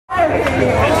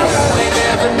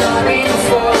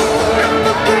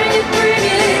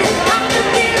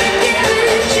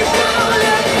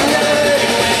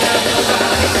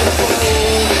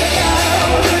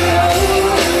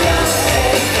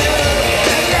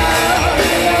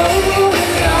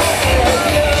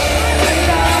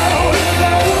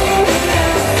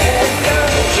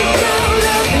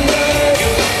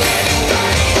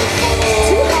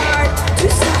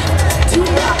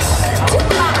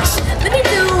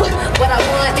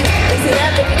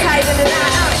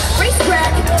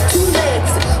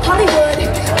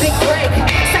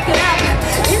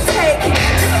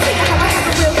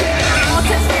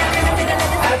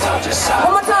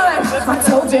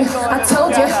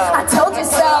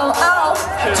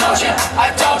I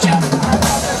told you.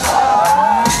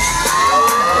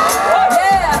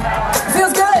 Yeah,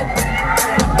 feels good.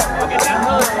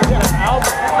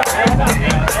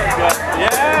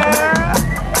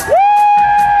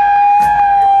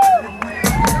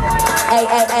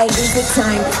 Hey, is it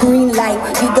time? Green light,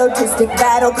 egotistic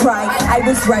battle cry. I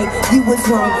was right, you was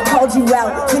wrong. Called you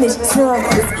out, finished strong.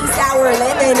 Whiskey sour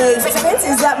lemonade,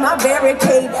 fences up my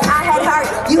barricade. I had heart,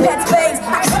 you had space.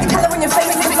 I can see the color in your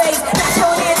face to face. That's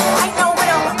how it is, ain't no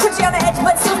riddle. Put you on the edge,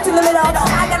 but still in the middle.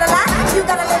 I got a lot, you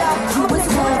got a little. You was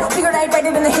wrong, figured I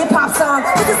rated in the hip hop song.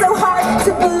 This is so hard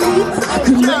to believe. I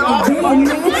could never be in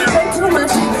me. Way too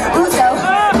much, Uzo.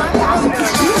 My God, you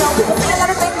know, people say a lot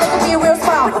of things that can be a real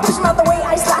smile. Push them out the way,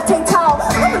 I latte tall.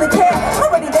 I don't really care, I'm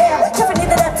already there. Jumping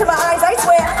into that to my eyes, I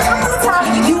swear. I'm on the top,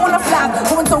 you wanna flap.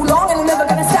 Going so long and I'm never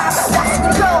gonna stop. Lost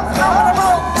control, I'm on a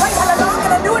roll. Right all along,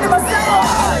 and I do it to myself.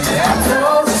 I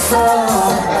told you so.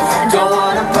 Don't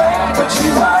wanna brag, but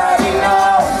you already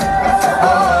know.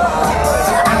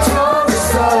 I told you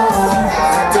so.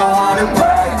 Don't wanna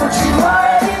brag, but you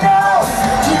already know.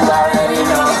 You already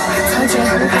know. I told you,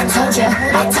 I told you,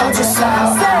 I told you so.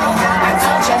 I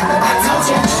told you, I told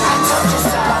you, I told you so.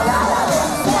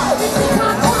 If you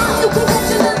got one, you can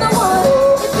get another one.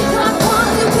 If you got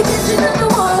one, you can get another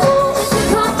one. If you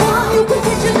got one, you can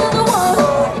get another one.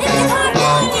 If you got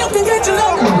one, you can get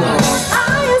another one.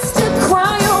 I used to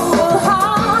cry over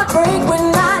heartbreak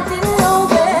when I didn't know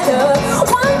better.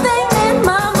 One thing that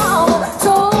my mama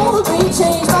told me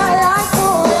changed my life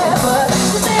forever.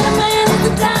 She said a man is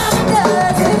a dime a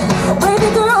dozen.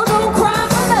 Baby girl, don't cry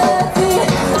for nothing.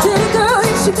 Little girl,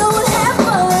 you should go and have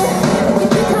fun. If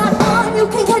you got one, you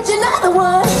can catch another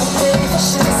one. You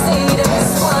should see this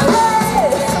one.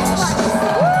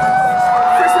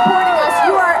 For supporting us,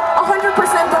 you are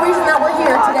 100% the reason that we're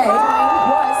here today.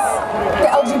 Was the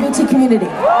LGBT community.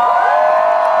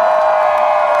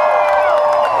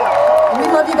 We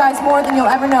love you guys more than you'll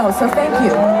ever know, so thank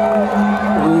you.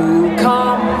 We'll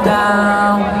come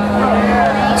down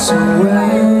to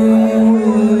words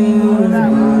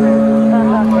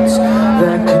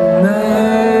that can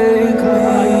make me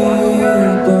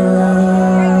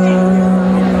burn.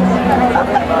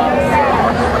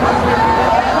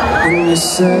 And you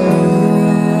say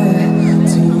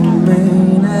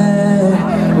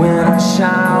when I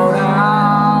shout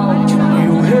out, can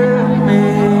you hear me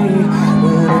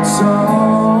when it's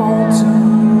all too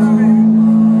much?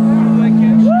 Look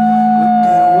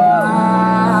at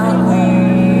what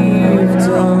we've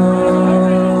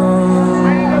done.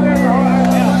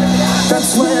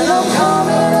 That's when I'm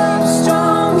coming up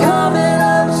strong, coming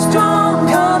up strong,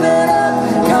 coming up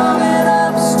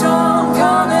strong,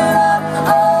 coming up.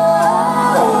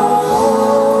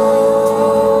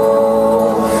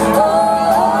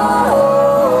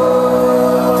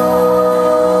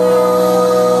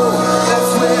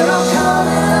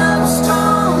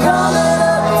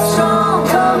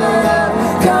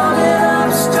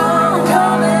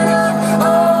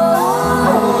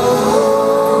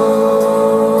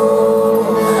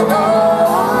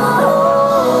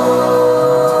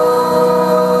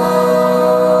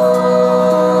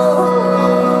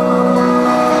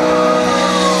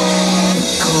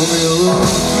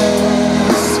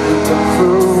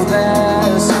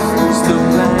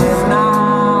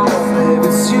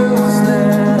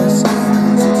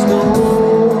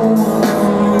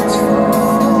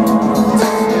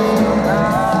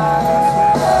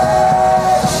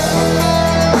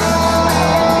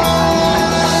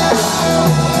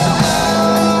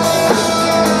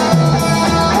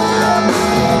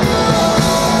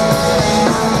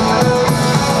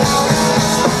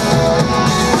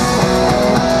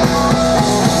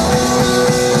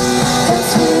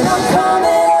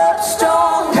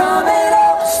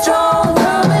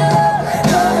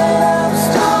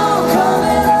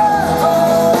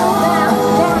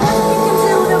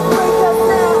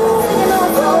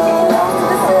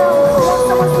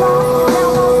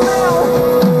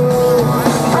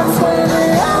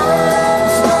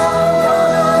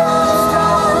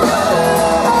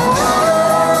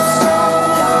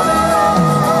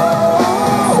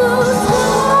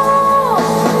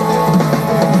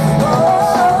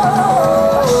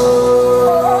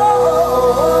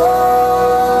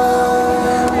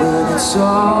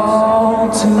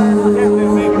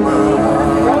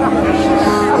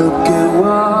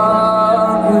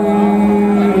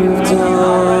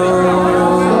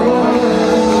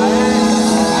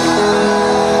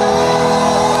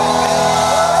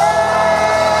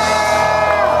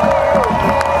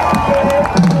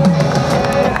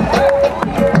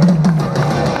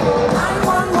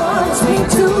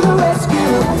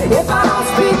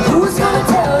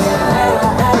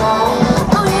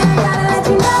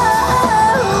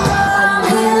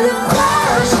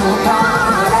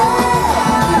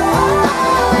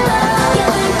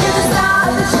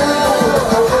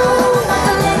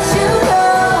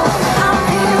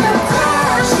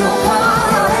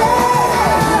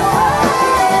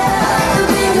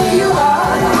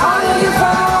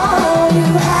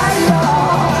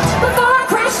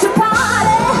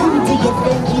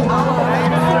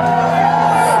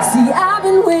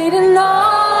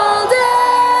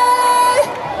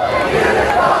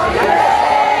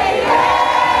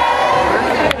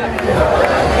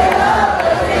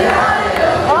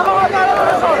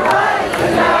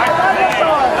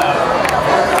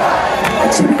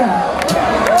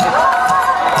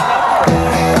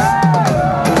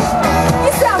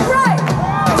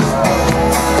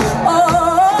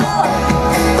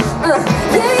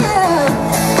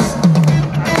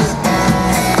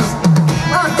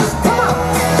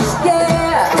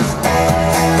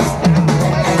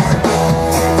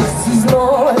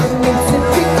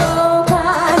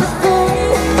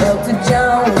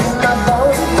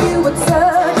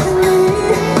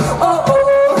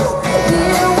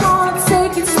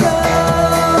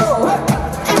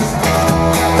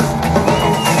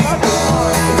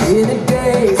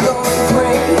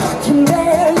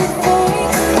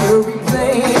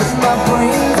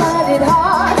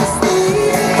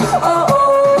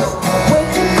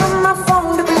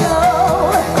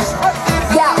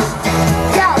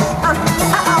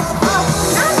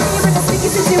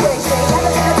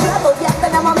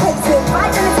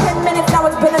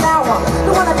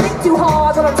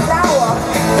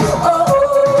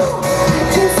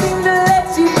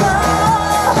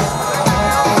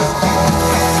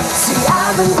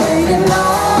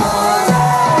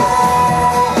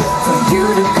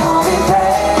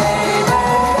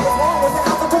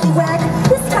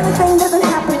 thing doesn't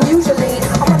happen usually.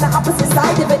 I'm on the opposite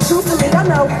side of it, truthfully. I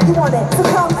know you want it, so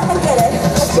come and get it.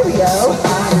 Cheerio.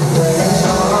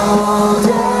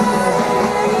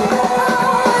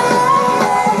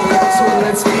 So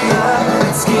let's get up,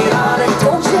 let's get on it.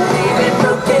 Don't you leave it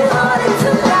broken hearted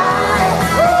tonight.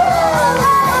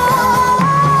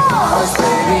 'Cause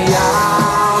baby,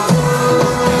 I'll do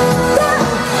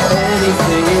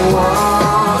anything you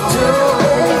want to.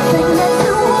 Anything that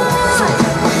you want. So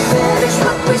finish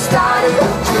what we started.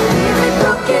 Don't you leave it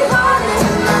broken hearted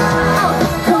tonight.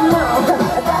 Come on,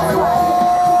 that's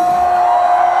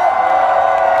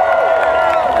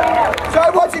So I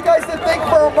want you guys to think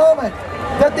for a moment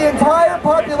that the entire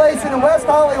population in West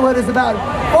Hollywood is about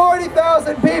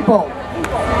 40,000 people.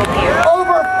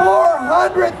 Over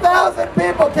 400,000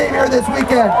 people came here this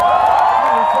weekend.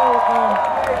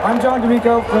 I'm John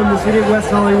D'Amico from the City of West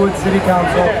Hollywood City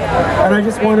Council, and I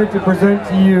just wanted to present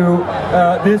to you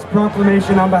this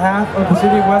proclamation on behalf of the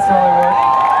City of West Hollywood.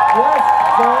 Yes,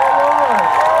 Star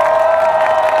Wars!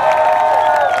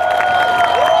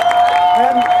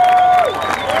 And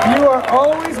you are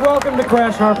always welcome to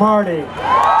crash our party.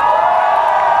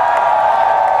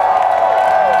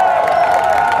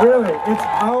 Really, it's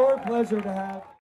our pleasure to have